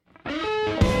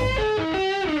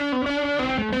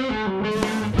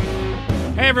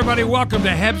everybody, welcome to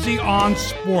Hebsy on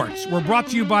Sports. We're brought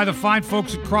to you by the fine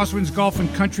folks at Crosswinds Golf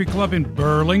and Country Club in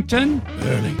Burlington.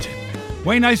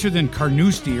 Way nicer than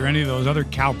Carnoustie or any of those other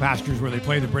cow pastures where they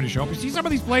play the British Open. See some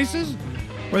of these places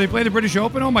where they play the British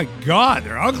Open? Oh my God,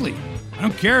 they're ugly. I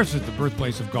don't care if it's the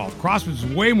birthplace of golf. Crosswinds is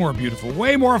way more beautiful,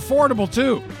 way more affordable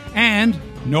too. And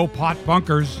no pot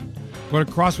bunkers. Go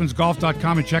to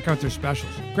crosswindsgolf.com and check out their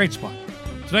specials. Great spot.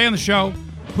 Today on the show,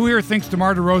 who here thinks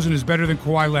DeMar DeRozan is better than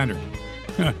Kawhi Leonard?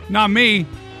 Not me.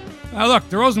 Look,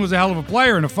 DeRozan was a hell of a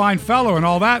player and a fine fellow and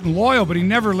all that and loyal, but he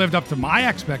never lived up to my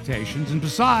expectations. And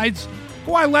besides,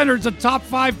 Kawhi Leonard's a top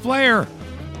 5 player.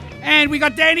 And we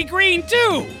got Danny Green,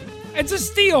 too. It's a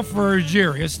steal for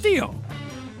Ujiri, a steal.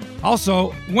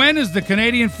 Also, when is the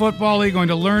Canadian Football League going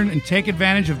to learn and take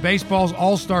advantage of baseball's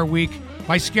All-Star Week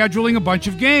by scheduling a bunch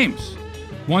of games?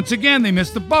 Once again, they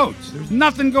missed the boat. There's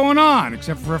nothing going on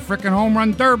except for a frickin' home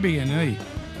run derby. And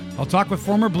I'll talk with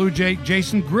former Blue Jay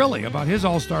Jason Grilli about his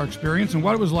All-Star experience and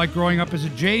what it was like growing up as a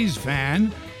Jays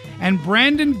fan. And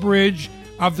Brandon Bridge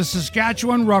of the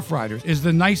Saskatchewan Roughriders is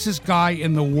the nicest guy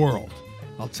in the world.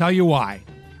 I'll tell you why.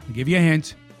 I'll give you a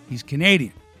hint. He's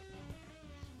Canadian.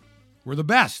 We're the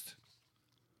best.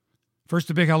 First,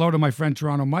 a big hello to my friend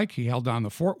Toronto Mike. He held down the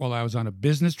fort while I was on a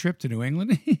business trip to New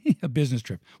England. A business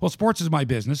trip. Well, sports is my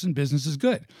business, and business is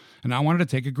good. And I wanted to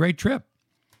take a great trip.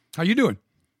 How you doing?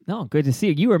 No, good to see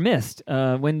you. You were missed.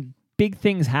 When big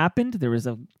things happened, there was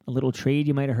a little trade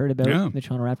you might have heard about the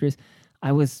Toronto Raptors.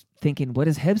 I was thinking, what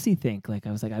does Hebsy think?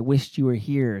 I wished you were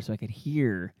here so I could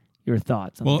hear your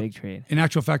thoughts on the big trade. In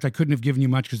actual fact, I couldn't have given you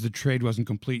much because the trade wasn't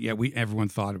complete yet. Everyone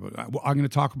thought about it. I'm going to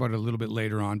talk about it a little bit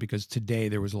later on because today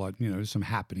there was a lot, there's some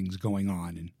happenings going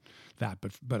on and that.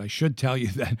 But I should tell you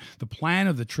that the plan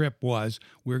of the trip was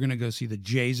we're going to go see the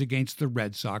Jays against the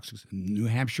Red Sox, New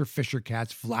Hampshire Fisher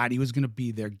Cats. Vladdy was going to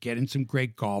be there, get in some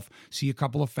great golf, see a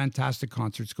couple of fantastic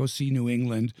concerts, go see New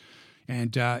England.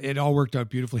 And it all worked out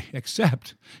beautifully,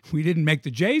 except we didn't make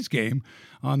the Jays game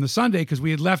on the Sunday because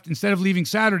we had left, instead of leaving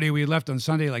Saturday, we had left on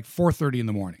Sunday like 4:30 in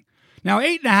the morning. Now,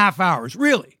 8.5 hours,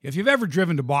 really, if you've ever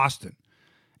driven to Boston,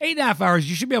 8.5 hours,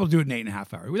 you should be able to do it in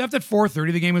 8.5 hours. We left at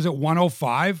 4:30. The game was at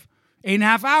 1:05.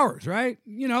 8.5 hours, right?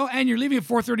 And you're leaving at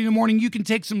 4:30 in the morning. You can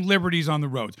take some liberties on the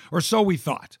roads, or so we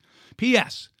thought.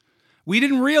 P.S. We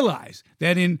didn't realize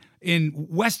that in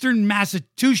Western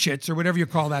Massachusetts, or whatever you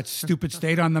call that stupid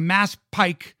state, on the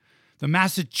the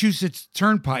Massachusetts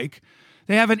Turnpike,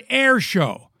 they have an air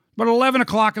show about 11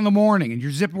 o'clock in the morning.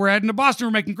 And we're heading to Boston.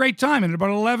 We're making great time. And at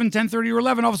about 10:30 or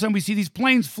 11, all of a sudden we see these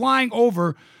planes flying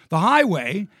over the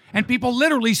highway and people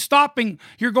literally stopping.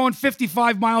 You're going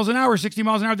 55 miles an hour, 60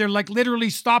 miles an hour. They're like literally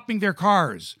stopping their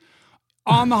cars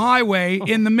on the highway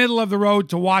in the middle of the road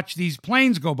to watch these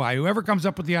planes go by. Whoever comes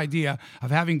up with the idea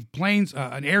of having planes,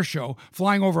 an air show,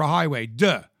 flying over a highway,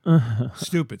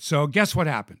 stupid. So guess what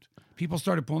happened? People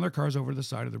started pulling their cars over to the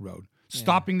side of the road,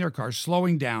 stopping their cars,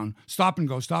 slowing down, stop and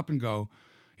go.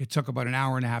 It took about an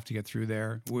hour and a half to get through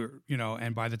there.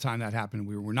 And by the time that happened,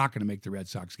 we were not going to make the Red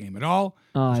Sox game at all.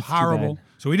 Oh, it was horrible.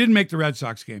 So we didn't make the Red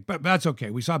Sox game, but that's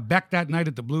okay. We saw Beck that night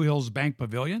at the Blue Hills Bank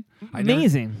Pavilion.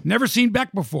 Amazing. Never seen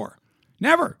Beck before.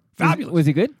 Never. Fabulous. Was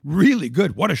he good? Really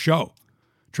good. What a show.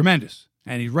 Tremendous.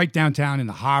 And he's right downtown in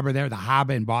the harbor there, the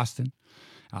harbor in Boston.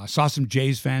 Saw some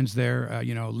Jays fans there,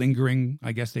 lingering.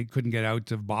 I guess they couldn't get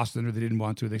out of Boston or they didn't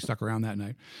want to. They stuck around that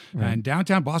night. Right. And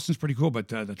downtown Boston's pretty cool, but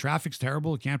the traffic's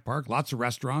terrible. You can't park. Lots of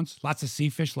restaurants, lots of sea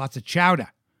fish, lots of chowder.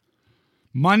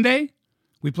 Monday,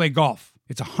 we play golf.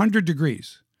 It's 100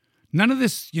 degrees. None of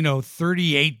this,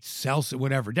 38 Celsius,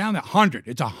 whatever. Down at 100.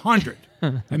 It's 100.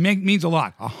 It means a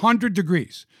lot. 100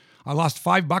 degrees. I lost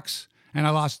 $5 and I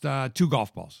lost 2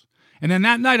 golf balls. And then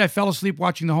that night I fell asleep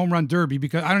watching the home run derby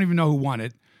because I don't even know who won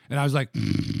it. And I was like,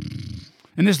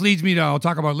 and this leads me to, I'll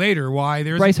talk about later, why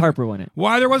Bryce Harper won it.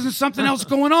 Why there wasn't something else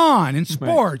going on in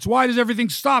sports. Right. Why does everything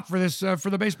stop for this for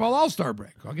the baseball All-Star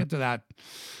break? I'll get to that.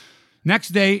 Next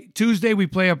day, Tuesday, we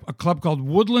play a club called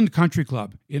Woodland Country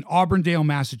Club in Auburndale,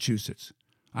 Massachusetts.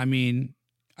 I mean,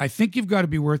 I think you've got to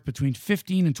be worth between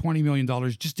 $15 and $20 million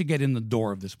just to get in the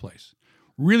door of this place.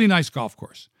 Really nice golf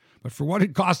course. But for what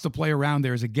it costs to play around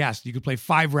there as a guest, you could play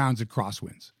 5 rounds at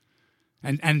Crosswinds.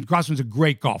 And Crosswinds is a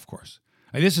great golf course.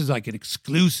 This is like an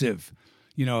exclusively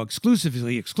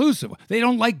exclusive. They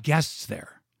don't like guests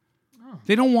there.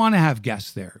 They don't want to have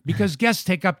guests there because guests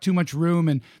take up too much room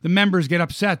and the members get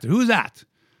upset. Who's that?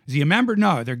 Is he a member?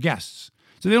 No, they're guests.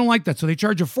 So they don't like that. So they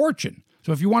charge a fortune.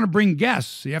 So if you want to bring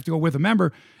guests, you have to go with a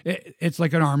member. It's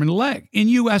like an arm and a leg in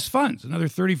U.S. funds. Another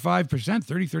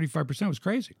 35% was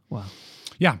crazy. Wow.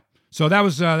 Yeah. So that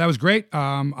was great.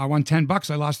 I won $10.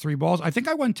 I lost 3 balls. I think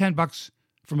I won $10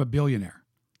 from a billionaire.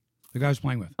 the guy I was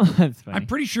playing with. Oh, that's funny. I'm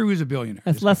pretty sure he was a billionaire.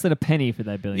 That's less than a penny for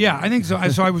that billionaire. Yeah, I think so.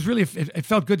 So I was really, it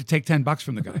felt good to take $10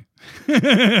 from the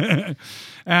guy.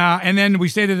 And then we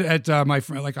stayed at my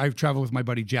friend, like I traveled with my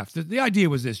buddy Jeff. The idea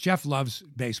was this: Jeff loves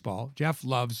baseball. Jeff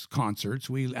loves concerts.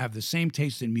 We have the same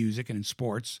taste in music and in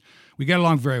sports. We get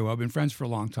along very well. Been friends for a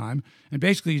long time. And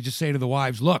basically, you just say to the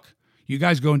wives, look, you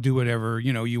guys go and do whatever,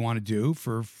 you want to do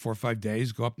for 4 or 5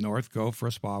 days. Go up north, go for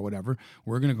a spa, whatever.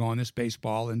 We're going to go on this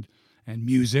baseball and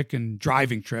music and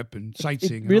driving trip and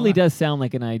sightseeing. It really does sound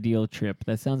like an ideal trip.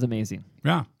 That sounds amazing.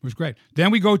 Yeah, it was great.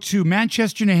 Then we go to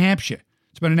Manchester, New Hampshire.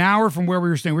 It's about an hour from where we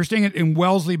were staying. We were staying in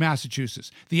Wellesley,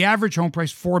 Massachusetts. The average home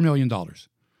price, $4 million.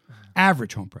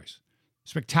 Average home price.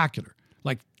 Spectacular.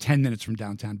 Like 10 minutes from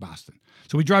downtown Boston.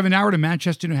 So we drive an hour to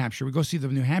Manchester, New Hampshire. We go see the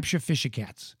New Hampshire Fisher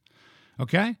Cats.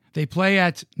 Okay? They play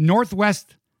at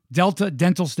Northwest Delta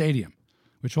Dental Stadium,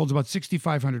 which holds about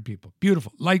 6,500 people.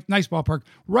 Beautiful. Nice ballpark.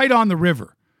 Right on the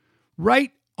river.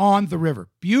 Right on the river.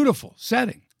 Beautiful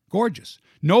setting. Gorgeous.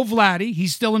 No Vladdy.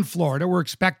 He's still in Florida. We're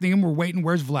expecting him. We're waiting.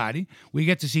 Where's Vladdy? We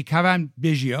get to see Cavan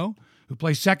Biggio, who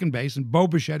plays second base, and Bo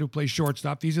Bichette, who plays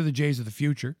shortstop. These are the Jays of the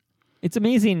future. It's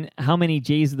amazing how many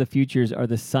Jays of the Futures are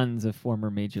the sons of former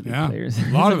Major League players.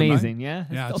 A lot of them, amazing, right?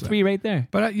 Yeah. All three right there.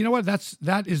 But you know what?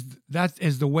 That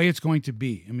is the way it's going to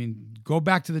be. I mean, go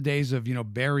back to the days of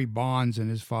Barry Bonds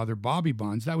and his father Bobby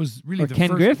Bonds. That was really the Ken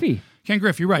first. Griffey. Ken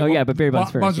Griffey, right? Oh yeah, but Barry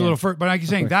Bonds first. Bonds a little first. But like you're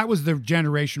saying, that was the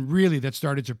generation really that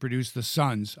started to produce the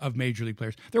sons of Major League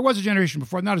players. There was a generation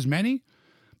before, not as many,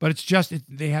 but it's just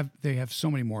they have so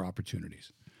many more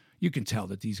opportunities. You can tell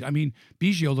that these. I mean,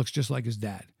 Biggio looks just like his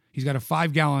dad. He's got a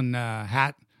 5-gallon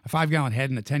hat, a 5-gallon head,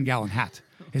 and a 10-gallon hat.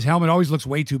 His helmet always looks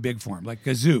way too big for him, like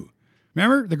Gazoo.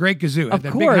 Remember the great Gazoo? Of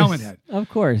that course, big helmet head. Of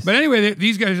course. But anyway,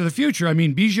 these guys are the future. I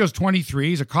mean, Biggio's 23.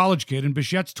 He's a college kid, and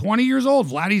Bichette's 20 years old.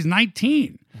 Vladdy's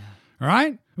 19. Yeah. All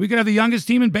right? We could have the youngest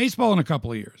team in baseball in a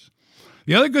couple of years.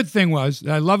 The other good thing that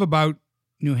I love about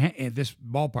this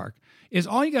ballpark is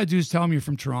all you got to do is tell them you're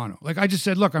from Toronto. Like I just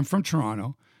said, look, I'm from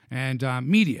Toronto. And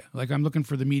media, like I'm looking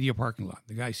for the media parking lot.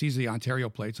 The guy sees the Ontario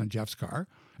plates on Jeff's car.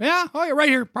 Yeah, right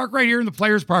here. Park right here in the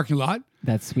players' parking lot.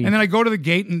 That's sweet. And then I go to the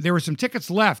gate, and there were some tickets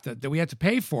left that we had to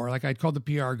pay for. Like I called the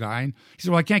PR guy, and he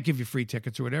said, well, I can't give you free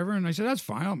tickets or whatever. And I said, that's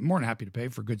fine. I'm more than happy to pay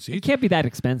for good seats. It can't be that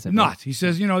expensive. Not. Right? He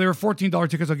says, they were $14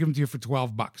 tickets. I'll give them to you for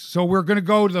 $12. So we're going to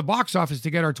go to the box office to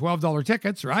get our $12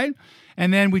 tickets, right?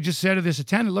 And then we just said to this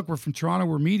attendant, look, we're from Toronto.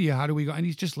 We're media. How do we go? And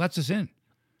he just lets us in.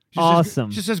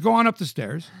 Awesome. Just says, go on up the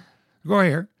stairs. Go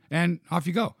here, and off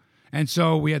you go. And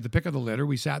so we had the pick of the litter.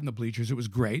 We sat in the bleachers. It was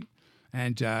great.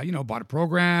 And, bought a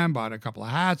program, bought a couple of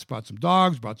hats, bought some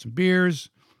dogs, bought some beers.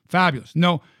 Fabulous.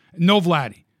 No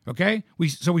Vladdy, okay? We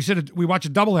watch a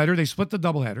doubleheader. They split the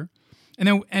doubleheader.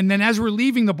 And then as we're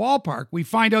leaving the ballpark, we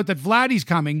find out that Vladdy's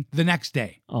coming the next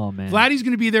day. Oh, man. Vladdy's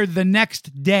going to be there the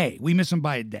next day. We miss him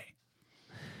by a day.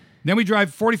 Then we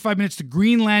drive 45 minutes to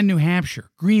Greenland, New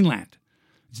Hampshire. Greenland.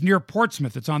 It's near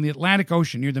Portsmouth. It's on the Atlantic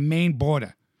Ocean, near the Maine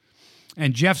border.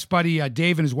 And Jeff's buddy,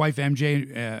 Dave, and his wife,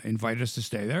 MJ, invited us to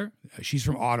stay there. She's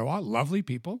from Ottawa. Lovely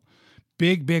people.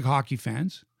 Big hockey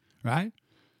fans, right?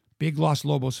 Big Los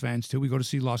Lobos fans, too. We go to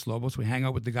see Los Lobos. We hang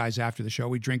out with the guys after the show.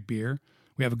 We drink beer.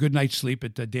 We have a good night's sleep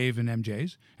at Dave and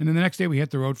MJ's. And then the next day, we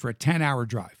hit the road for a 10-hour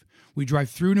drive. We drive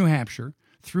through New Hampshire,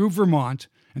 through Vermont,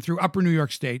 and through upper New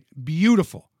York State.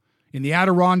 Beautiful. In the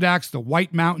Adirondacks, the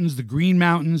White Mountains, the Green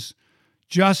Mountains.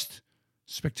 Just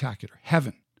spectacular.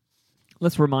 Heaven.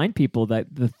 Let's remind people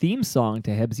that the theme song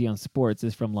to Hebsy on Sports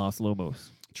is from Los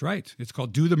Lobos. That's right. It's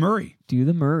called Do the Murray. Do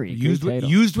the Murray.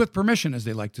 Used with permission, as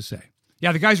they like to say.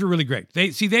 Yeah, the guys were really great.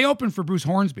 They opened for Bruce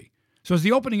Hornsby. So as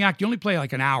the opening act, you only play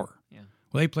like an hour. Yeah.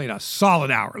 Well, they played a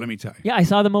solid hour, let me tell you. Yeah, I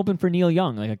saw them open for Neil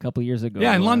Young like a couple years ago.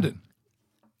 Yeah, in London.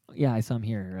 Yeah, I saw him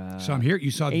here.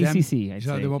 You saw ACC, them? You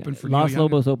saw them open for Los Neil Young?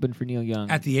 Lobos opened for Neil Young.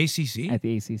 At the ACC? At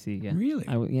the ACC, yeah. Really? A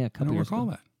couple years ago. I don't recall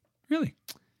that. Really?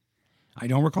 I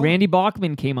don't recall. Randy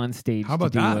Bachman came on stage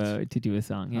to do a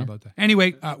song. Yeah. How about that?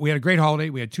 Anyway, we had a great holiday.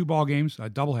 We had 2 ball games, a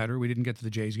doubleheader. We didn't get to the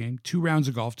Jays game. 2 rounds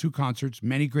of golf, 2 concerts,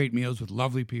 many great meals with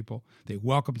lovely people. They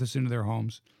welcomed us into their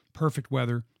homes. Perfect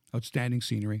weather, outstanding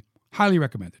scenery. Highly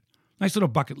recommended. Nice little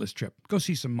bucket list trip. Go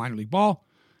see some minor league ball.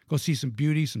 Go see some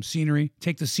beauty, some scenery.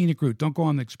 Take the scenic route. Don't go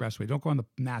on the expressway. Don't go on the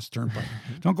Mass Turnpike.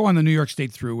 Don't go on the New York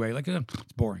State Thruway.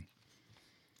 It's boring.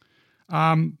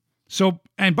 And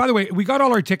by the way, we got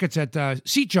all our tickets at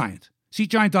SeatGiant,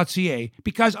 seatgiant.ca,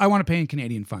 because I want to pay in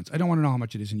Canadian funds. I don't want to know how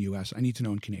much it is in U.S. I need to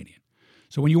know in Canadian.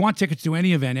 So when you want tickets to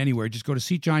any event anywhere, just go to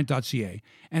seatgiant.ca,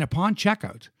 and upon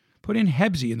checkout, put in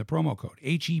Hebsy in the promo code,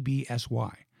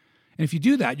 HEBSY. And if you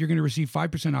do that, you're going to receive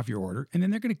 5% off your order, and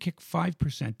then they're going to kick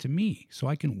 5% to me so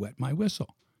I can wet my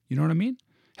whistle. You know what I mean?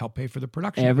 help pay for the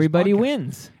production. Everybody of this podcast.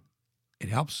 wins. It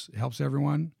helps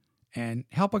everyone, and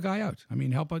help a guy out. I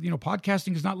mean,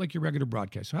 podcasting is not like your regular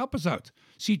broadcast. So help us out.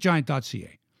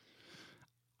 SeatGiant.ca.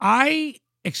 I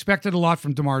expected a lot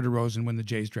from DeMar DeRozan when the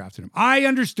Jays drafted him. I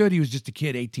understood he was just a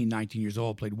kid, 18, 19 years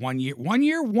old, played 1 year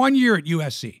at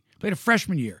USC, played a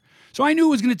freshman year. So I knew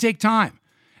it was going to take time.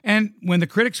 And when the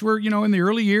critics were, in the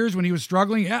early years when he was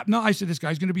struggling, I said, this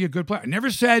guy's going to be a good player. I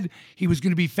never said he was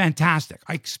going to be fantastic.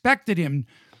 I expected him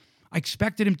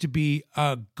to be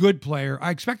a good player.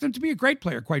 I expected him to be a great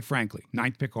player, quite frankly.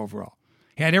 9th pick overall.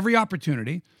 He had every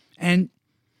opportunity, and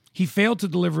he failed to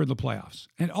deliver in the playoffs.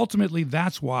 And ultimately,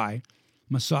 that's why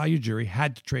Masai Ujiri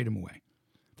had to trade him away.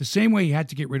 The same way he had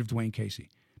to get rid of Dwayne Casey,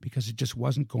 because it just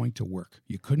wasn't going to work.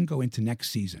 You couldn't go into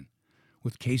next season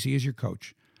with Casey as your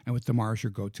coach and with DeMar as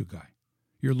your go-to guy.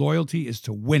 Your loyalty is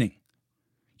to winning.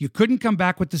 You couldn't come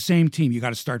back with the same team. You got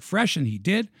to start fresh, and he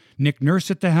did. Nick Nurse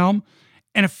at the helm,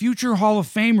 and a future Hall of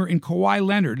Famer in Kawhi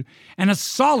Leonard, and a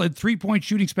solid three-point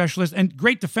shooting specialist and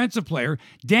great defensive player,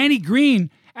 Danny Green,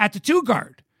 at the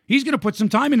 2-guard. He's going to put some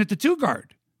time in at the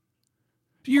 2-guard.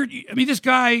 This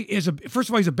guy first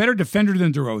of all, he's a better defender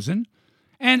than DeRozan.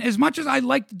 And as much as I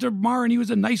liked DeMar and he was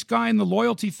a nice guy and the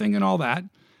loyalty thing and all that,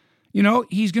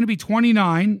 he's going to be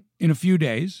 29 in a few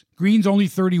days. Green's only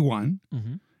 31.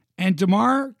 Mm-hmm. And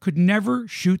DeMar could never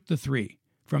shoot the three.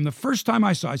 From the first time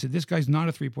I saw, I said, this guy's not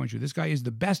a three-point shooter. This guy is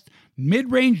the best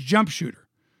mid-range jump shooter.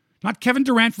 Not Kevin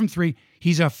Durant from three.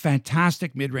 He's a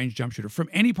fantastic mid-range jump shooter. From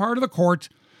any part of the court,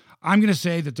 I'm going to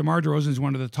say that DeMar DeRozan is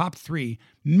one of the top 3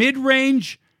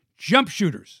 mid-range jump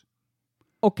shooters.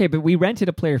 Okay, but we rented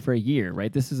a player for a year,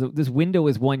 right? This window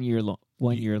is 1 year long.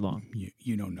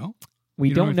 You don't know.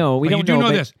 We don't know. We don't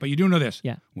know. But you do know this.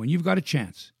 Yeah. When you've got a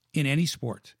chance in any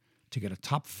sport to get a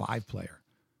top 5 player.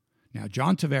 Now,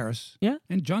 John Tavares. Yeah.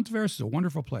 And John Tavares is a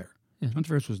wonderful player. Yeah. John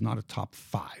Tavares was not a top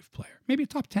 5 player. Maybe a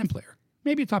top 10 player.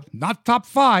 Maybe not top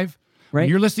 5. Right. When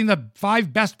you're listing the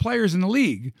 5 best players in the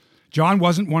league, John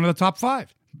wasn't one of the top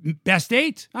 5. Best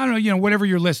 8? I don't know, whatever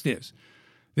your list is.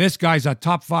 This guy's a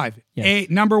top 5. Yes.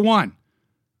 Number 1,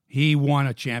 he won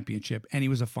a championship and he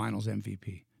was a finals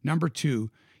MVP. Number 2,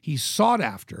 he's sought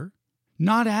after,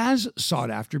 not as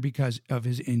sought after because of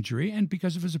his injury and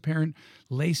because of his apparent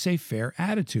laissez-faire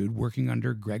attitude working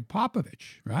under Greg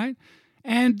Popovich, right?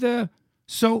 And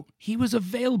so he was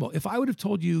available. If I would have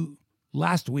told you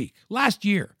last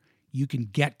year, you can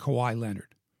get Kawhi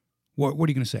Leonard, what are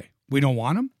you going to say? We don't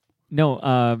want him? No,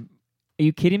 are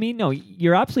you kidding me? No,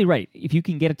 you're absolutely right. If you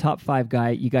can get a top 5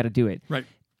 guy, you got to do it. Right.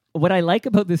 What I like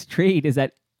about this trade is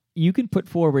that you can put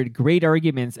forward great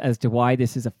arguments as to why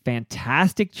this is a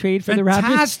fantastic trade for the Raptors.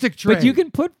 Fantastic trade. But you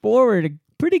can put forward a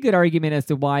pretty good argument as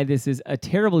to why this is a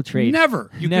terrible trade.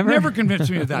 Never. You can never convince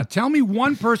me of that. Tell me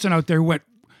one person out there who went,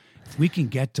 if we can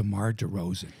get DeMar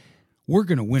DeRozan, we're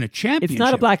going to win a championship. It's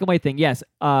not a black and white thing. Yes.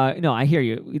 No, I hear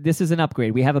you. This is an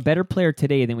upgrade. We have a better player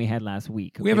today than we had last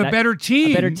week. Okay? We have a better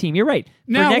team. A better team. You're right.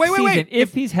 Now, for next wait. season,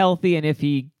 if he's healthy and if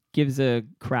he gives a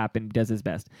crap and does his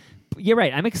best. You're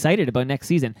right. I'm excited about next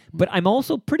season, but I'm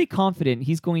also pretty confident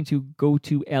he's going to go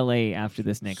to LA after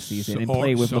this next season and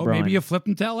play with LeBron. Maybe you flip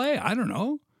him to LA. I don't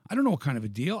know. I don't know what kind of a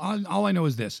deal. All I know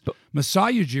is this.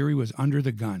 Masai Ujiri was under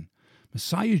the gun.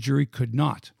 Masai Ujiri could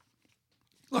not.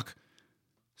 Look,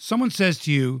 someone says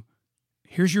to you,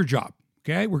 here's your job,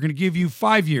 okay? We're going to give you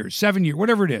 5 years, 7 years,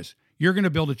 whatever it is. You're going to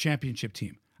build a championship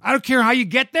team. I don't care how you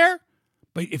get there,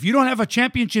 but if you don't have a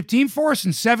championship team for us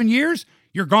in 7 years,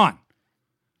 you're gone,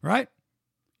 right?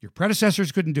 Your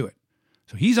predecessors couldn't do it.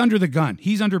 So he's under the gun.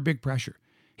 He's under big pressure.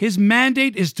 His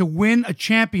mandate is to win a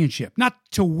championship, not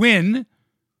to win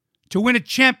a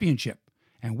championship.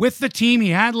 And with the team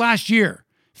he had last year,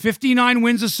 59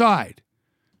 wins aside,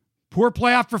 poor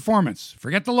playoff performance,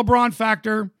 forget the LeBron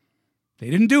factor, they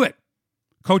didn't do it.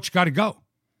 Coach got to go.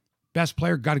 Best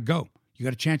player got to go. You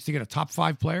got a chance to get a top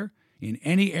 5 player in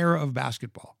any era of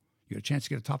basketball. You got a chance to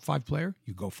get a top 5 player,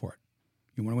 you go for it.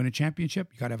 You want to win a championship,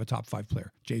 you got to have a top 5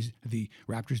 player. The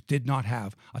Raptors did not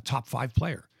have a top 5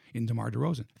 player in DeMar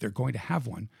DeRozan. They're going to have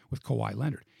one with Kawhi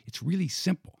Leonard. It's really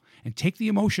simple. And take the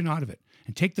emotion out of it.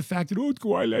 And take the fact that,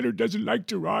 Kawhi Leonard doesn't like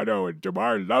Toronto and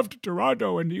DeMar loved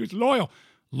Toronto and he was loyal.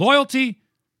 Loyalty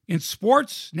in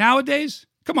sports nowadays?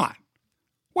 Come on.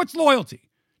 What's loyalty?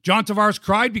 John Tavares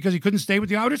cried because he couldn't stay with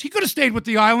the Islanders. He could have stayed with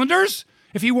the Islanders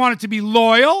if he wanted to be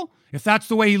loyal, if that's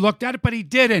the way he looked at it, but he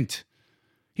didn't.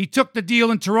 He took the deal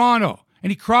in Toronto,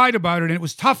 and he cried about it, and it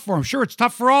was tough for him. Sure, it's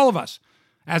tough for all of us.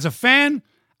 As a fan,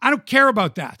 I don't care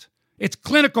about that. It's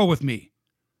clinical with me,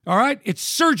 all right? It's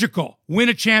surgical. Win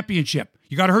a championship.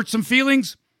 You got to hurt some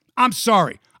feelings? I'm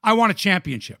sorry. I want a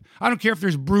championship. I don't care if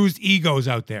there's bruised egos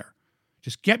out there.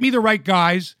 Just get me the right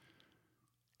guys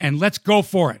and let's go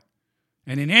for it.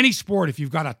 And in any sport, if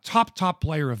you've got a top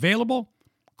player available,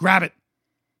 grab it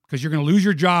because you're going to lose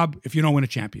your job if you don't win a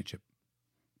championship.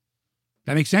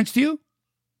 That makes sense to you?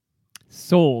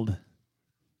 Sold.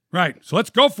 Right. So let's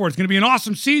go for it. It's going to be an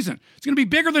awesome season. It's going to be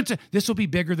bigger than this will be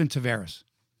bigger than Tavares.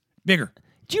 Bigger.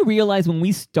 Do you realize when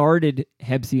we started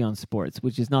Hebsy on Sports,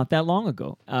 which is not that long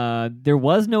ago, there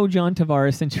was no John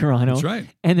Tavares in Toronto. That's right.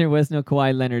 And there was no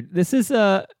Kawhi Leonard. This is,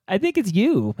 I think it's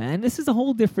you, man. This is a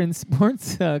whole different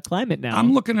sports climate now.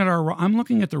 I'm looking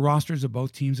at the rosters of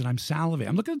both teams, and I'm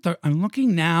salivating. I'm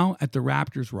looking now at the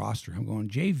Raptors roster. I'm going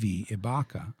JV,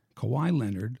 Ibaka, Kawhi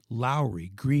Leonard,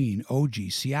 Lowry, Green, OG,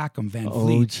 Siakam, Van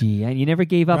Vliet. OG, and you never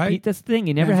gave up. Right? That's the thing.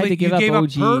 You never had to give up OG. You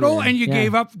gave up Pirtle and you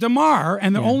gave up DeMar.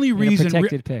 And the only reason...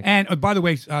 protected pick. And by the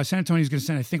way, San Antonio is going to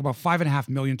send, I think, about $5.5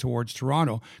 million towards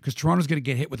Toronto because Toronto's going to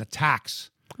get hit with a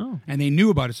tax. Oh. And they knew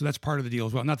about it, so that's part of the deal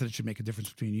as well. Not that it should make a difference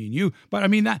between you and you, but I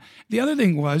mean, that the other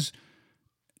thing was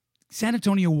San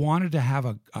Antonio wanted to have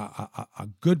a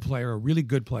good player, a really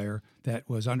good player that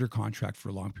was under contract for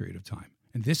a long period of time.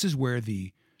 And this is where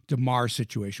the DeMar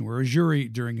situation, where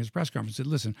Ujiri during his press conference said,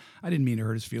 listen, I didn't mean to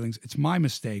hurt his feelings. It's my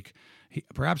mistake.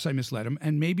 Perhaps I misled him.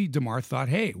 And maybe DeMar thought,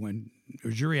 hey, when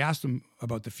Ujiri asked him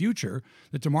about the future,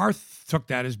 that DeMar took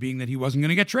that as being that he wasn't going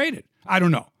to get traded. I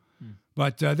don't know.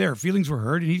 But their feelings were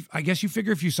hurt. And I guess you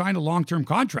figure if you signed a long-term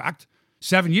contract,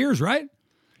 7 years, right?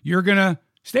 You're going to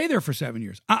stay there for 7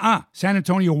 years. San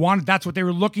Antonio wanted, that's what they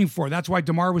were looking for. That's why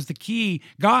DeMar was the key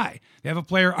guy. They have a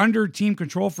player under team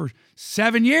control for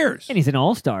 7 years. And he's an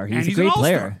all-star. He's a great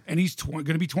player. And he's going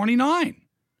to be 29.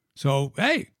 So,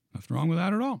 hey, nothing wrong with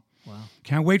that at all. Wow.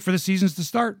 Can't wait for the seasons to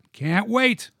start. Can't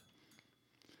wait.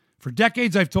 For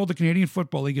decades, I've told the Canadian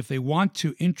Football League if they want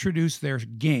to introduce their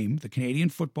game, the Canadian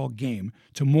football game,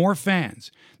 to more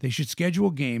fans, they should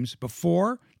schedule games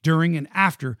before, during, and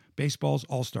after baseball's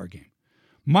All-Star Game.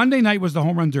 Monday night was the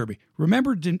Home Run Derby.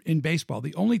 Remember, in baseball,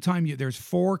 the only time there's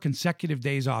 4 consecutive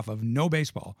days off of no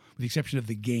baseball, with the exception of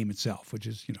the game itself, which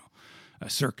is, a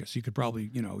circus. You could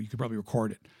probably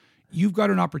record it. You've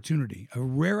got an opportunity, a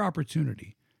rare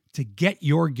opportunity, to get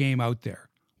your game out there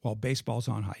while baseball's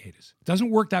on hiatus. It doesn't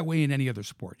work that way in any other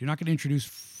sport. You're not going to introduce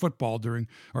football or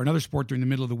another sport during the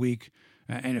middle of the week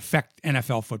and affect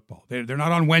NFL football. They're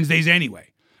not on Wednesdays anyway.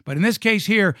 But in this case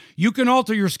here, you can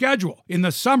alter your schedule in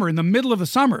the summer, in the middle of the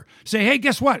summer. Say, hey,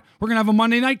 guess what? We're going to have a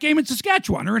Monday night game in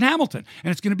Saskatchewan or in Hamilton,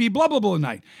 and it's going to be blah, blah, blah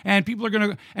night. And people are going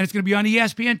to, and it's going to be on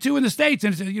ESPN2 in the States.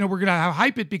 And, we're going to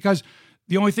hype it because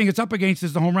the only thing it's up against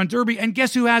is the Home Run Derby. And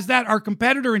guess who has that? Our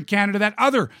competitor in Canada, that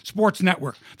other sports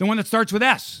network, the one that starts with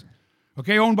S.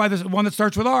 Okay, owned by the one that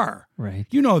starts with R. Right.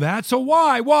 You know that. So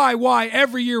why?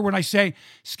 Every year when I say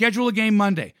schedule a game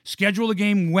Monday, schedule a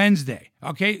game Wednesday,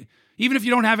 okay? Even if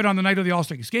you don't have it on the night of the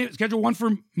All-Star Game, schedule one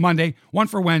for Monday, one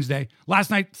for Wednesday.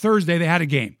 Last night, Thursday, they had a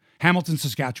game, Hamilton,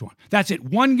 Saskatchewan. That's it.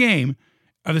 One game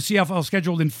of the CFL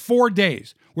scheduled in 4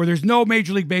 days where there's no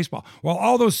Major League Baseball. Well,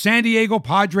 all those San Diego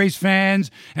Padres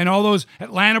fans and all those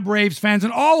Atlanta Braves fans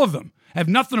and all of them have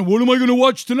nothing. What am I going to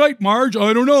watch tonight, Marge?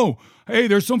 I don't know. Hey,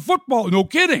 there's some football. No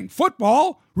kidding.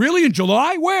 Football? Really? In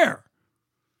July? Where?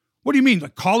 What do you mean? The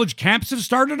college camps have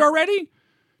started already?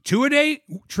 2-a-day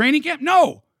training camp?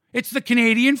 No. It's the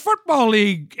Canadian Football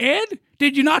League, Ed.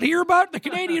 Did you not hear about the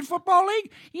Canadian Football League?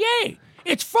 Yay.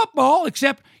 It's football,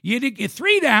 except you get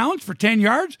 3 downs for 10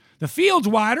 yards. The field's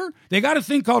wider. They got a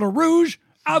thing called a rouge.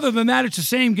 Other than that, it's the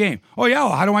same game. Oh, yeah.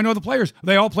 Well, how do I know the players?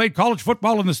 They all played college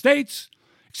football in the States,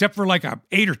 except for like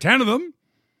 8 or 10 of them.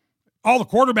 All the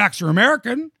quarterbacks are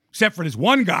American, except for this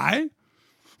one guy.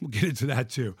 We'll get into that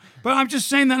too. But I'm just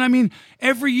saying that,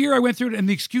 every year I went through it, and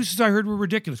the excuses I heard were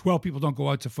ridiculous. Well, people don't go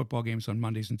out to football games on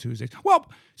Mondays and Tuesdays. Well,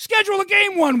 schedule a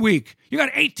game 1 week. You got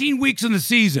 18 weeks in the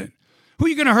season. Who are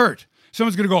you going to hurt?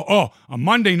 Someone's going to go, oh, a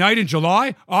Monday night in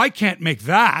July? I can't make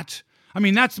that.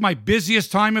 That's my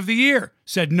busiest time of the year,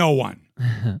 said no one.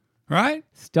 Right?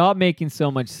 Stop making so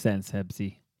much sense,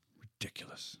 Hebsy.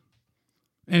 Ridiculous.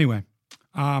 Anyway,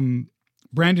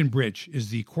 Brandon Bridge is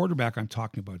the quarterback I'm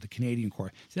talking about, the Canadian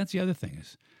quarterback. See, that's the other thing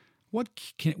is, what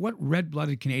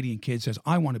red-blooded Canadian kid says,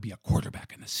 I want to be a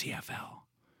quarterback in the CFL?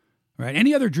 Right?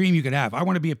 Any other dream you could have, I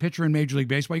want to be a pitcher in Major League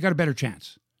Baseball, you got a better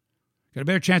chance. You got a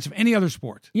better chance of any other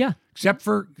sport. Yeah. Except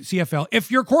for CFL, if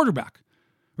you're a quarterback.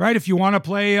 Right? If you want to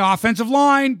play offensive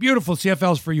line, beautiful.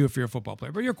 CFL's for you if you're a football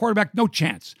player. But you're a quarterback, no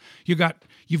chance. You've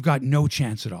got no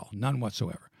chance at all. None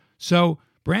whatsoever. So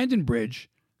Brandon Bridge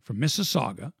from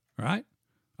Mississauga, right,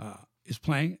 is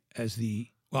playing as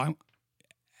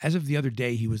as of the other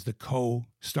day, he was the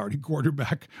co-starting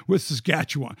quarterback with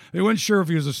Saskatchewan. They weren't sure if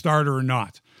he was a starter or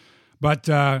not. But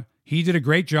He did a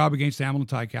great job against the Hamilton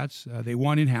Ticats. They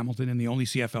won in Hamilton in the only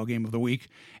CFL game of the week.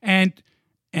 And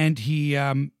he,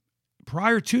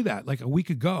 prior to that, like a week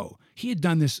ago, he had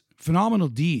done this phenomenal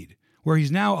deed where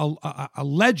he's now a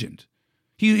legend.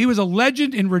 He was a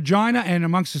legend in Regina and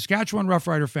amongst Saskatchewan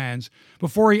Roughrider fans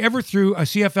before he ever threw a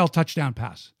CFL touchdown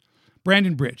pass.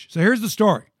 Brandon Bridge. So here's the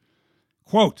story.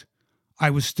 Quote, "I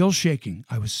was still shaking.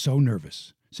 I was so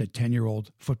nervous," said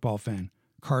 10-year-old football fan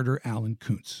Carter Allen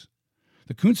Kuntz.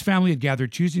 The Kuntz family had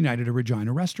gathered Tuesday night at a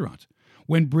Regina restaurant.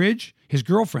 When Bridge, his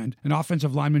girlfriend, and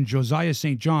offensive lineman Josiah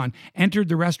St. John entered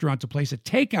the restaurant to place a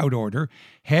takeout order,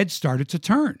 heads started to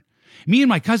turn. "Me and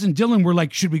my cousin Dylan were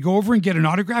like, should we go over and get an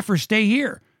autograph or stay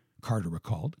here?" Carter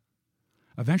recalled.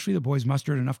 Eventually, the boys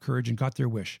mustered enough courage and got their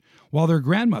wish, while their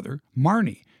grandmother,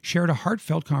 Marnie, shared a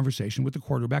heartfelt conversation with the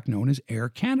quarterback known as Air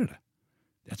Canada.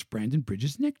 That's Brandon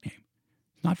Bridge's nickname.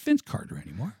 It's not Vince Carter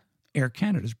anymore. Air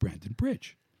Canada's Brandon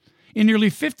Bridge. In nearly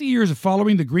 50 years of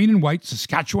following the green and white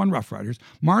Saskatchewan Roughriders,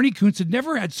 Marnie Kuntz had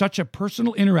never had such a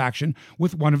personal interaction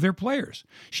with one of their players.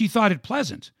 She thought it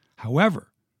pleasant.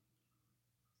 However,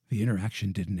 the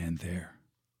interaction didn't end there.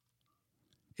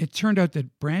 It turned out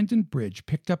that Brandon Bridge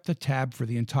picked up the tab for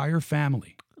the entire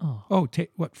family.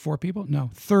 What, 4 people?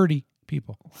 No, 30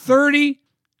 people. 30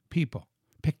 people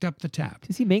picked up the tab.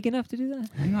 Does he make enough to do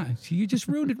that? Hang on. See, you just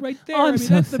ruined it right there. Oh, I'm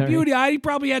so that's sorry. the beauty. He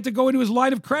probably had to go into his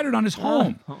line of credit on his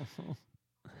home.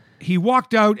 He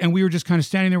walked out, and we were just kind of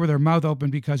standing there with our mouth open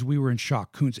because we were in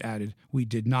shock. Kuntz added, "We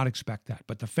did not expect that,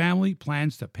 but the family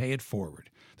plans to pay it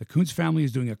forward. The Kuntz family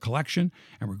is doing a collection,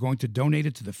 and we're going to donate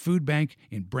it to the food bank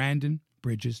in Brandon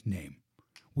Bridge's name.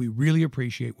 We really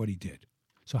appreciate what he did."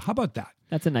 So how about that?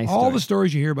 That's a nice All story. the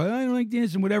stories you hear about, I don't like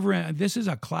this and whatever, and this is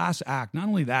a class act. Not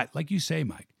only that, like you say,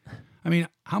 Mike, I mean,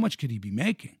 how much could he be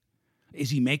making? Is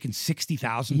he making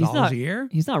 $60,000 a year?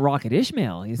 He's not Rocket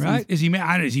Ishmael. Right? Is he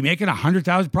making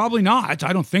 $100,000? Probably not.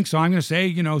 I don't think so. I'm going to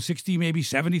say, 60, maybe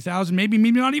 70,000, maybe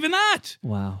not even that.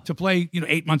 Wow. To play,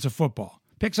 8 months of football.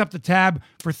 Picks up the tab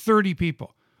for 30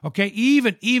 people. Okay,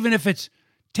 even if it's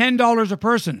 $10 a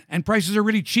person and prices are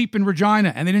really cheap in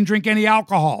Regina and they didn't drink any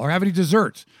alcohol or have any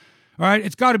desserts. All right,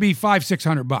 it's got to be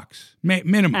 $500-$600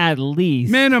 minimum. At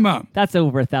least minimum. That's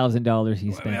over $1,000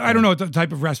 he spent. I don't know what the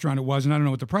type of restaurant it was, and I don't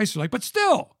know what the prices are like, but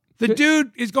still, the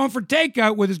dude is going for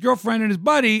takeout with his girlfriend and his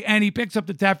buddy, and he picks up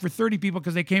the tab for 30 people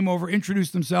because they came over,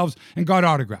 introduced themselves, and got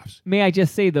autographs. May I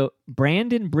just say, though,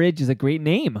 Brandon Bridge is a great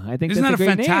name. I think Isn't that's that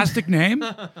a great fantastic name?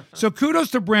 So kudos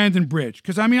to Brandon Bridge,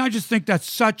 because I just think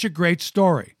that's such a great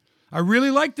story. I really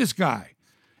like this guy.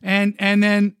 And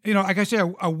then, like I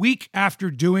said, a week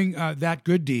after doing that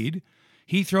good deed,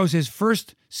 he throws his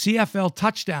first CFL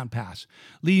touchdown pass,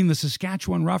 leading the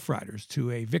Saskatchewan Roughriders to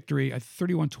a victory at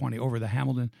 31-20 over the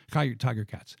Hamilton Tiger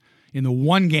Cats in the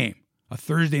one game, a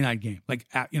Thursday night game. Like,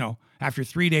 after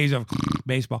 3 days of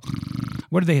baseball.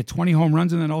 What did they hit, 20 home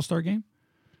runs in that All-Star game?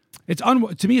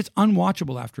 To me, it's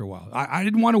unwatchable after a while. I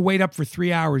didn't want to wait up for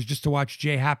 3 hours just to watch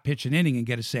Jay Happ pitch an inning and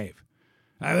get a save.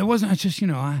 It's just,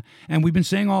 and we've been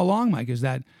saying all along, Mike, is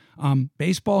that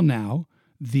baseball now,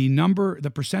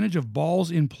 the percentage of balls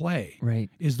in play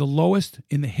is the lowest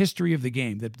in the history of the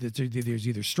game. There's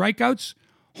either strikeouts,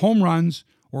 home runs,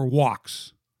 or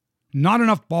walks. Not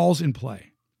enough balls in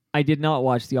play. I did not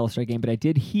watch the All-Star game, but I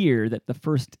did hear that the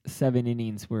first 7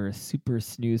 innings were a super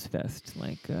snooze fest,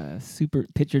 like a super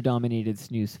pitcher-dominated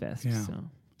snooze fest. Yeah.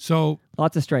 So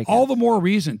lots of strikeouts. All the more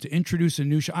reason to introduce a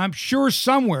new show. I'm sure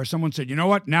somewhere someone said, you know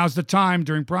what, now's the time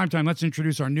during prime time. Let's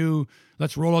introduce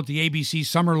let's roll out the ABC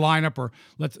summer lineup, or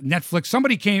let's Netflix.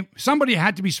 Somebody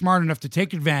had to be smart enough to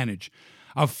take advantage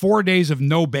of 4 days of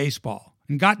no baseball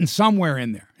and gotten somewhere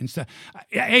in there. Instead,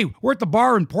 hey, we're at the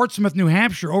bar in Portsmouth, New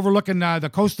Hampshire, overlooking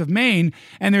the coast of Maine,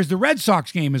 and there's the Red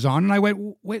Sox game is on. And I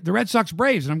wait, the Red Sox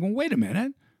Braves. And I'm going, wait a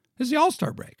minute. This is the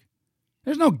All-Star break.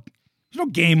 There's no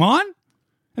game on.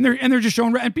 And they're just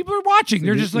showing, and people are watching.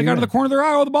 They're just like out of the corner of their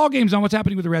eye, the ball game's on. What's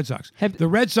happening with the Red Sox? The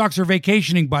Red Sox are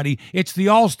vacationing, buddy. It's the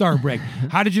All-Star break.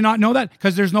 How did you not know that?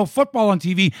 Because there's no football on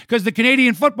TV, because the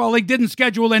Canadian Football League didn't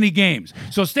schedule any games.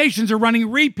 So stations are running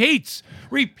repeats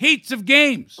of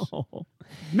games.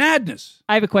 Madness.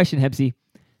 I have a question, Hebsy.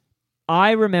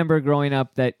 I remember growing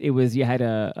up that it was, you had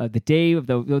the day of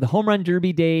the home run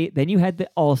derby day, then you had the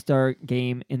All-Star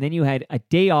game, and then you had a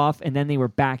day off, and then they were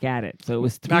back at it. So it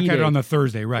was 3 days. Back at it on the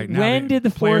Thursday, right. Now when did the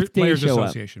fourth day show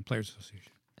up? Players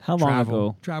Association. How long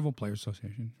ago? Travel Players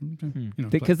Association.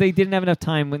 Because they didn't have enough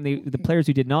time when the players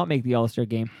who did not make the All-Star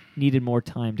game needed more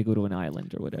time to go to an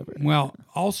island or whatever. Well,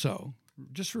 also,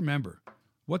 just remember,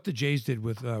 what the Jays did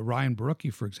with Ryan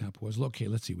Barucki, for example, was, okay,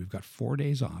 let's see, we've got 4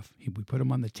 days off. We put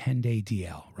him on the 10-day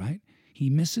DL, right? He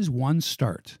misses one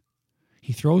start.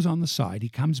 He throws on the side. He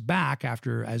comes back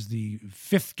as the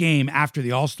 5th game after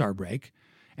the All-Star break,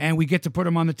 and we get to put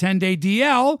him on the 10-day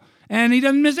DL, and he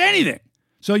doesn't miss anything.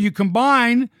 So you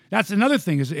combine, that's another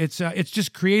thing, is it's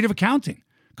just creative accounting.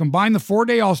 Combine the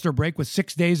 4-day All-Star break with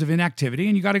 6 days of inactivity,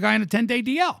 and you got a guy on a 10-day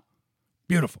DL.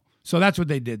 Beautiful. So that's what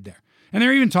they did there. And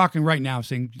they're even talking right now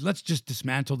saying, let's just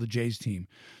dismantle the Jays team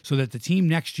so that the team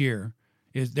next year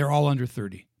they're all under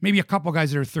 30. Maybe a couple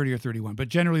guys that are 30 or 31, but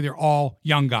generally they're all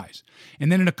young guys. And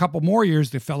then in a couple more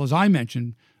years, the fellas I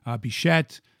mentioned,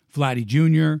 Bichette, Vladdy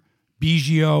Jr.,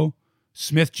 Biggio,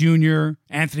 Smith Jr.,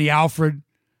 Anthony Alfred,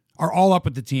 are all up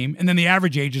with the team. And then the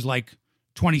average age is like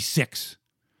 26,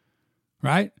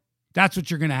 right? That's what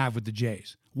you're going to have with the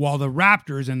Jays. While the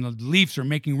Raptors and the Leafs are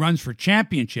making runs for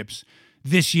championships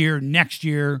this year, next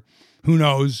year, who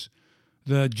knows?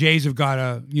 The Jays have got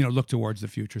to, look towards the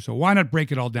future. So why not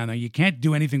break it all down? Now, you can't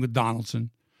do anything with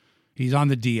Donaldson. He's on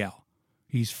the DL.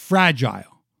 He's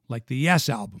fragile, like the Yes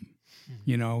album,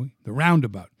 the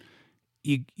Roundabout.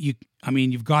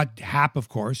 You've got Hap, of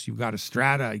course. You've got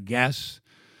Estrada, I guess.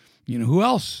 Who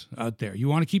else out there? You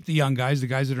want to keep the young guys, the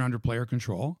guys that are under player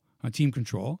control, team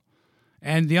control.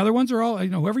 And the other ones are all,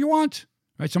 whoever you want.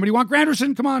 Right? Somebody want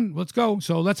Granderson? Come on, let's go.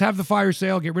 So let's have the fire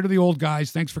sale. Get rid of the old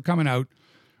guys. Thanks for coming out.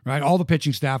 Right? All the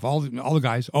pitching staff, all the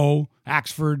guys.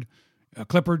 Axford,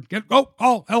 Clippard.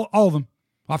 All of them.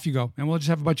 Off you go. And we'll just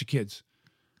have a bunch of kids.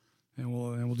 And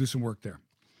we'll do some work there.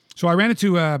 So I ran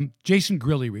into Jason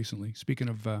Grilli recently, speaking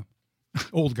of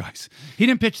old guys. He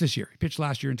didn't pitch this year. He pitched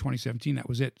last year in 2017. That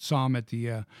was it. Saw him at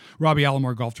the Robbie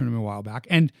Alomar golf tournament a while back.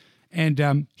 And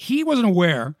he wasn't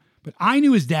aware, but I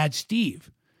knew his dad, Steve.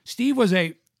 Steve was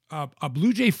a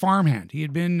Blue Jay farmhand.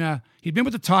 He'd been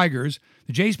with the Tigers.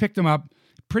 The Jays picked him up,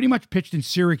 pretty much pitched in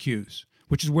Syracuse,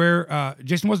 which is where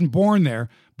Jason wasn't born there,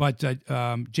 but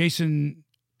Jason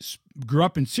grew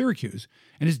up in Syracuse,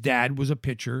 and his dad was a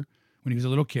pitcher when he was a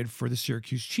little kid for the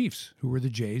Syracuse Chiefs, who were the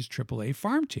Jays' AAA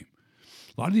farm team.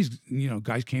 A lot of these,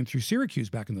 guys came through Syracuse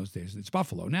back in those days. It's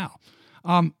Buffalo now.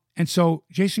 And so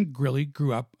Jason Grilli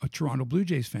grew up a Toronto Blue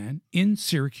Jays fan in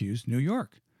Syracuse, New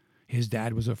York. His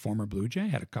dad was a former Blue Jay,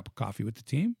 had a cup of coffee with the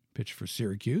team, pitched for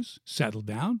Syracuse, settled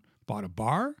down, bought a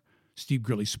bar, Steve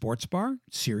Grilli Sports Bar,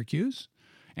 Syracuse,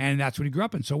 and that's what he grew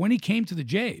up in. So when he came to the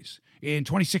Jays in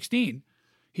 2016,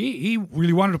 he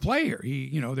really wanted to play here.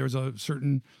 There was a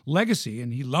certain legacy,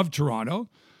 and he loved Toronto,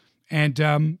 and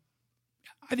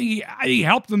I think he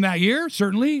helped them that year.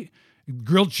 Certainly,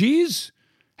 grilled cheese,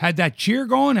 had that cheer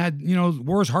going,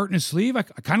 wore his heart in his sleeve. I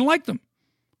kind of liked him.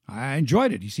 I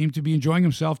enjoyed it. He seemed to be enjoying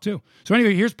himself too. So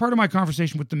anyway, here's part of my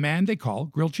conversation with the man they call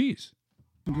Grilled Cheese.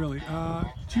 Grilli,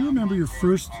 do you remember your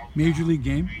first major league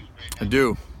game? I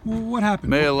do. Well, what happened?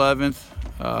 May 11th,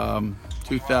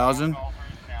 2000.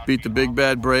 Beat the Big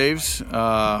Bad Braves.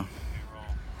 I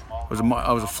was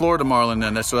a Florida Marlin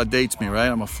then. So that dates me, right?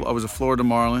 I was a Florida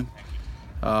Marlin.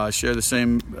 I shared the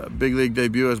same big league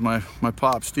debut as my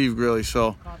pop, Steve Grilli.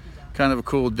 So kind of a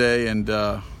cool day, and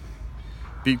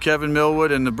beat Kevin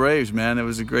Millwood and the Braves, man. It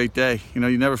was a great day. You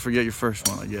never forget your first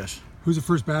one, I guess. Who's the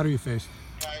first batter you faced?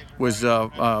 Was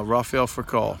Rafael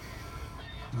Furcal. All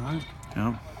right.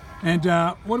 Yeah. And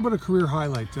what about a career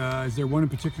highlight? Is there one in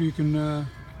particular you can...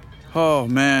 Oh,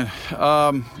 man.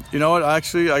 You know what?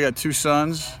 Actually, I got two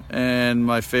sons, and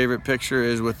my favorite picture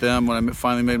is with them when I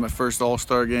finally made my first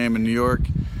All-Star game in New York.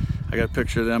 I got a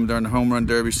picture of them during the home run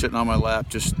derby sitting on my lap,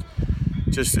 just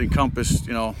encompassed,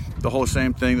 the whole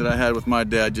same thing that I had with my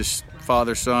dad, just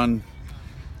father-son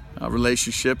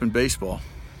relationship in baseball.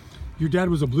 Your dad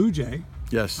was a Blue Jay.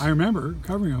 Yes. I remember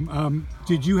covering him.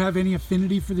 Did you have any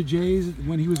affinity for the Jays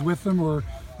when he was with them, or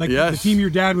yes. The team your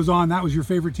dad was on, that was your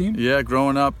favorite team? Yeah,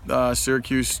 growing up,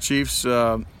 Syracuse Chiefs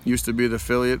used to be the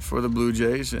affiliate for the Blue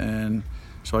Jays, and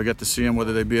so I got to see them,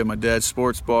 whether they be at my dad's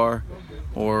sports bar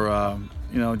or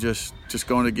just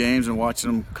going to games and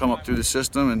watching them come up through the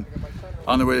system. And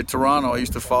on the way to Toronto, I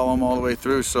used to follow them all the way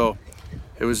through. So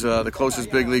it was the closest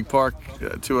big league park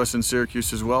to us in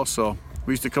Syracuse as well. So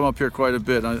we used to come up here quite a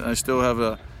bit. I still have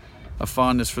a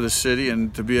fondness for the city,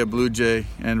 and to be a Blue Jay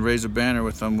and raise a banner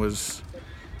with them was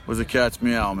a cat's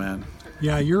meow, man.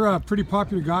 Yeah, you're a pretty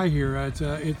popular guy here.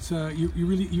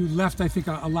 You left, I think,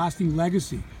 a lasting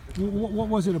legacy. What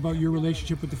was it about your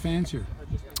relationship with the fans here?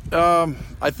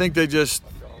 I think they just,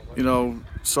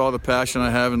 saw the passion I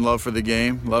have and love for the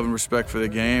game, love and respect for the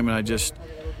game, and I just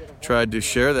tried to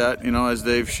share that, as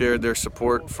they've shared their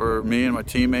support for me and my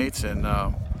teammates. And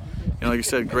like I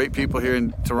said, great people here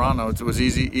in Toronto. It was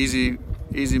easy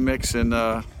mix,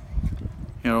 and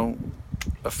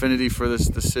affinity for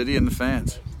the city and the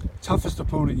fans. Toughest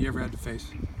opponent you ever had to face?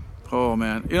 Oh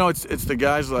man, it's the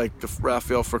guys like the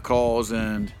Rafael Furcals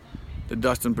and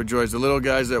Dustin Pedroias, the little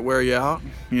guys that wear you out,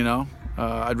 you know.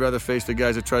 I'd rather face the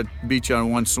guys that try to beat you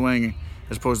on one swing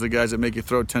as opposed to the guys that make you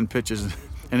throw 10 pitches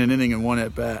in an inning and one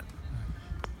at bat.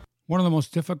 One of the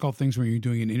most difficult things when you're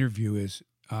doing an interview is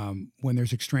when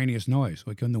there's extraneous noise,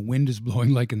 like when the wind is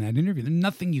blowing, like in that interview. There's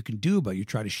nothing you can do, but you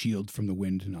try to shield from the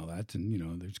wind and all that. And, you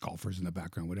know, there's golfers in the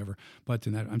background, whatever. But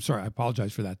in that, I'm sorry, I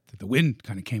apologize for that. The wind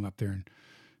kind of came up there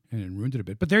and ruined it a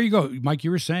bit. But there you go. Mike,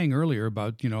 you were saying earlier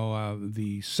about, you know,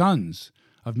 the sons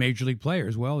of major league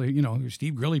players. Well, you know,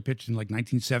 Steve Grilly pitched in like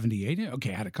 1978.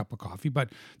 Okay, had a cup of coffee, but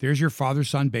there's your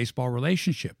father-son baseball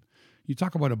relationship. You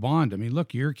talk about a bond. I mean,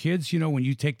 look, your kids, you know, when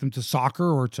you take them to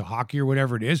soccer or to hockey or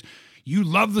whatever it is, you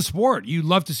love the sport. You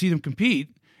love to see them compete.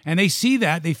 And they see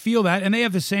that, they feel that, and they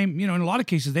have the same, you know, in a lot of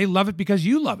cases, they love it because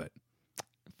you love it.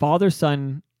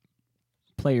 Father-son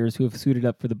players who have suited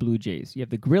up for the Blue Jays. You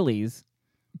have the Grillies.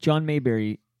 John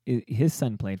Mayberry, his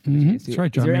son played for the Jays. That's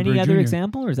right, John Is there Mayberry any other Jr.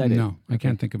 example, or is that it? No, I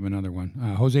can't think of another one.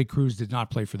 Jose Cruz did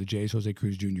not play for the Jays. Jose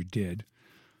Cruz Jr. did.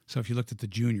 So if you looked at the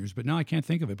juniors, but no, I can't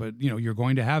think of it. But, you know, you're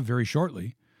going to have very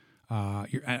shortly.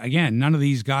 Again, none of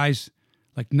these guys,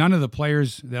 like none of the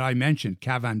players that I mentioned,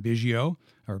 Cavan Biggio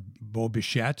or Bo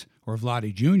Bichette or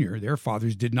Vladdy Jr., their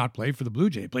fathers did not play for the Blue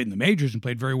Jays. They played in the majors and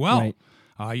played very well.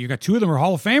 Right. You got two of them are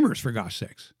Hall of Famers, for gosh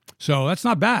sakes. So that's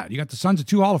not bad. You got the sons of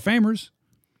two Hall of Famers.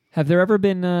 Have there ever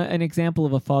been an example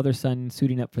of a father-son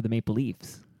suiting up for the Maple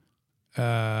Leafs?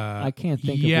 I can't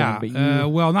think of one. But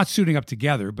well, not suiting up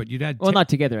together, but you'd had... Well, not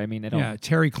together, I mean, at all. Yeah,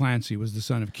 Terry Clancy was the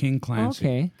son of King Clancy.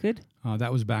 Okay, good.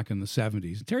 That was back in the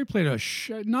 70s. Terry played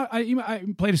I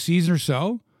played a season or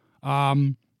so,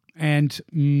 and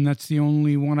that's the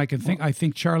only one I can think. I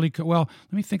think Charlie... Well,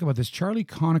 let me think about this. Charlie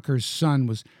Conacher's son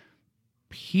was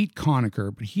Pete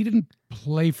Conacher, but he didn't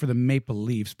play for the Maple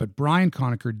Leafs, but Brian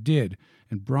Conacher did,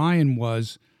 and Brian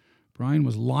was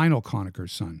Lionel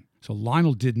Conacher's son. So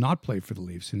Lionel did not play for the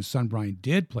Leafs, and his son Brian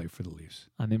did play for the Leafs.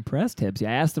 I'm impressed, Hibbsy.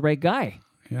 I asked the right guy.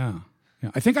 Yeah.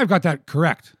 I think I've got that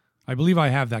correct. I believe I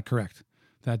have that correct.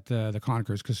 That the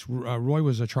Conachers, because Roy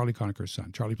was Charlie Conacher's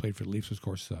son. Charlie played for the Leafs, of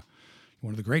course,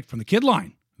 one of the great from the kid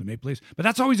line, the Maple Leafs. But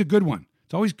that's always a good one.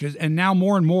 It's always good, and now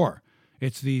more and more,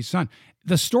 it's the son.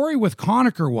 The story with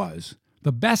Conacher was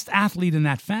the best athlete in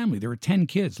that family. There were 10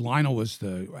 kids. Lionel was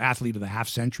the athlete of the half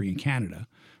century in Canada,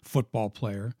 football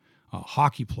player.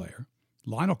 Hockey player.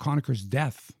 Lionel Conacher's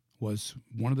death was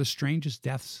one of the strangest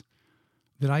deaths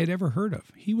that I had ever heard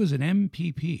of. He was an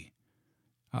MPP.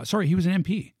 He was an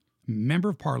MP, member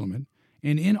of Parliament,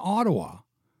 and in Ottawa,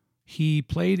 he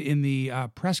played in the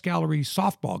press gallery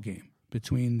softball game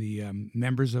between the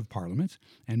members of Parliament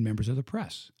and members of the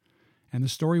press. And the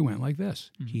story went like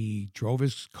this. Mm-hmm. He drove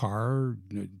his car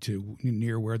to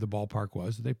near where the ballpark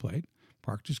was that they played,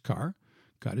 parked his car,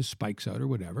 got his spikes out or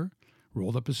whatever,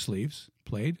 rolled up his sleeves,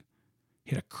 played,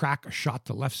 hit a shot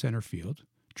to left center field,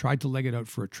 tried to leg it out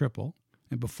for a triple,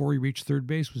 and before he reached third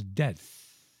base was dead.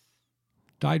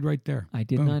 Died right there. I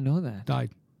did not know that.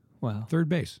 Died. Wow. Third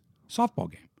base.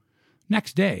 Softball game.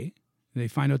 Next day, they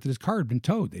find out that his car had been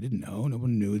towed. They didn't know. No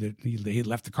one knew that he had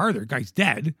left the car there. The guy's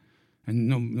dead, and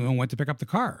no one went to pick up the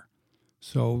car.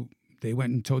 So they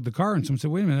went and towed the car, and someone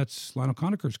said, wait a minute, that's Lionel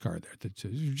Conacher's car there. It's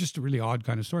just a really odd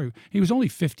kind of story. He was only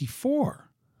 54.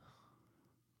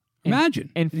 Imagine.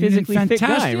 And physically fit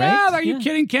guy, right? Yeah, are you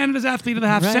kidding? Canada's athlete of the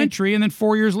half century, and then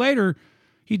 4 years later,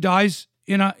 he dies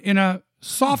in a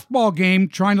softball game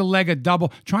trying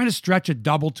to stretch a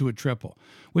double to a triple,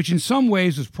 which in some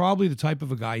ways was probably the type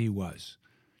of a guy he was,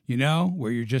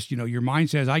 where you're just, your mind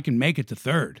says, I can make it to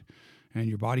third, and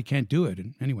your body can't do it.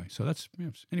 And anyway, so that's,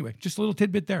 just a little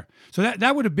tidbit there. So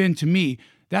that would have been, to me,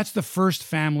 that's the first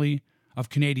family of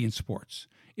Canadian sports,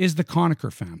 is the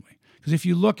Conacher family. Because if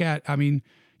you look at,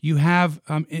 you have,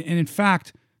 and in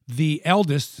fact, the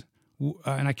eldest,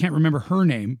 and I can't remember her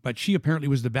name, but she apparently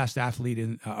was the best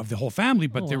athlete of the whole family,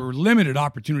 but there were limited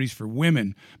opportunities for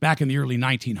women back in the early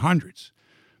 1900s.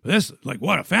 This,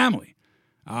 what a family.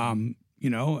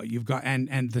 You've got,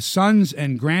 and the sons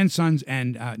and grandsons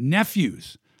and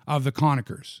nephews of the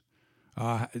Conachers,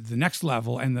 the next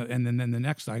level, and then the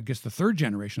next, I guess the third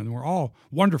generation of them were all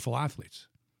wonderful athletes.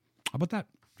 How about that?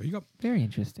 There you go. Very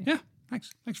interesting. Yeah.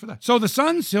 Thanks for that. So the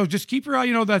sons, just keep your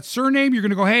eye, that surname, you're going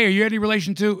to go, hey, are you any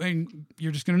relation to, and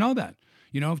you're just going to know that.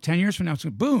 10 years from now, it's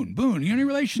going to, Boone, are you any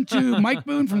relation to Mike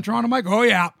Boone from Toronto Mike? Oh,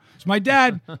 yeah, it's my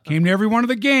dad. Came to every one of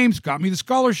the games, got me the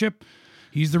scholarship.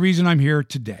 He's the reason I'm here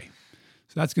today.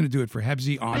 So that's going to do it for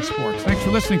Hebsy on Sports. Thanks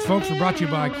for listening, folks. We're brought to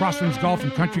you by Crosswinds Golf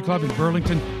and Country Club in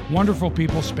Burlington. Wonderful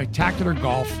people, spectacular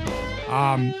golf,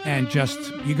 and just,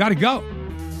 you got to go.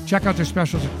 Check out their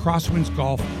specials at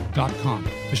crosswindsgolf.com. gmail.com.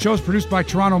 The show is produced by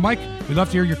Toronto Mike. We'd love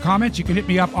to hear your comments. You can hit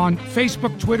me up on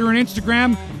Facebook, Twitter, and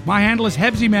Instagram. My handle is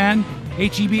HebsyMan,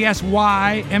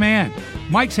 HEBSYMAN.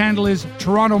 Mike's handle is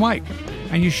Toronto Mike.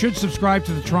 And you should subscribe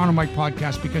to the Toronto Mike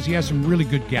podcast because he has some really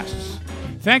good guests.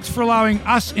 Thanks for allowing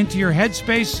us into your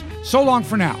headspace. So long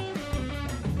for now.